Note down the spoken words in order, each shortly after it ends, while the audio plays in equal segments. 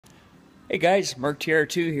Hey guys, Mark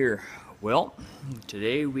TR2 here. Well,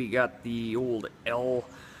 today we got the old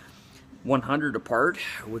L100 apart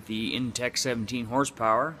with the Intech 17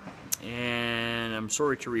 horsepower, and I'm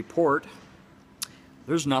sorry to report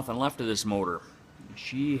there's nothing left of this motor.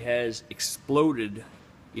 She has exploded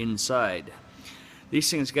inside. These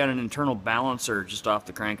things got an internal balancer just off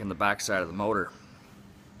the crank on the back side of the motor,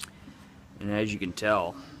 and as you can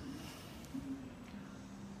tell,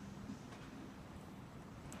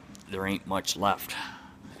 there ain't much left.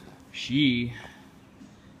 She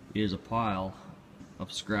is a pile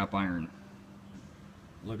of scrap iron.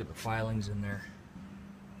 Look at the filings in there.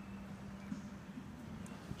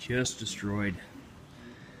 Just destroyed.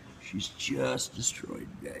 She's just destroyed,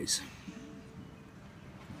 guys.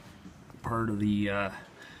 Part of the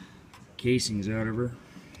casing's out of her.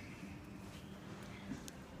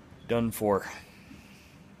 Done for.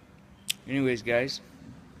 Anyways, guys,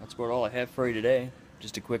 that's about all I have for you today.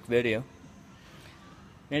 Just a quick video.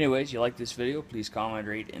 Anyways, you like this video, please comment,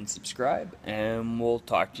 rate, and subscribe, and we'll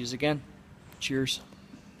talk to you again. Cheers.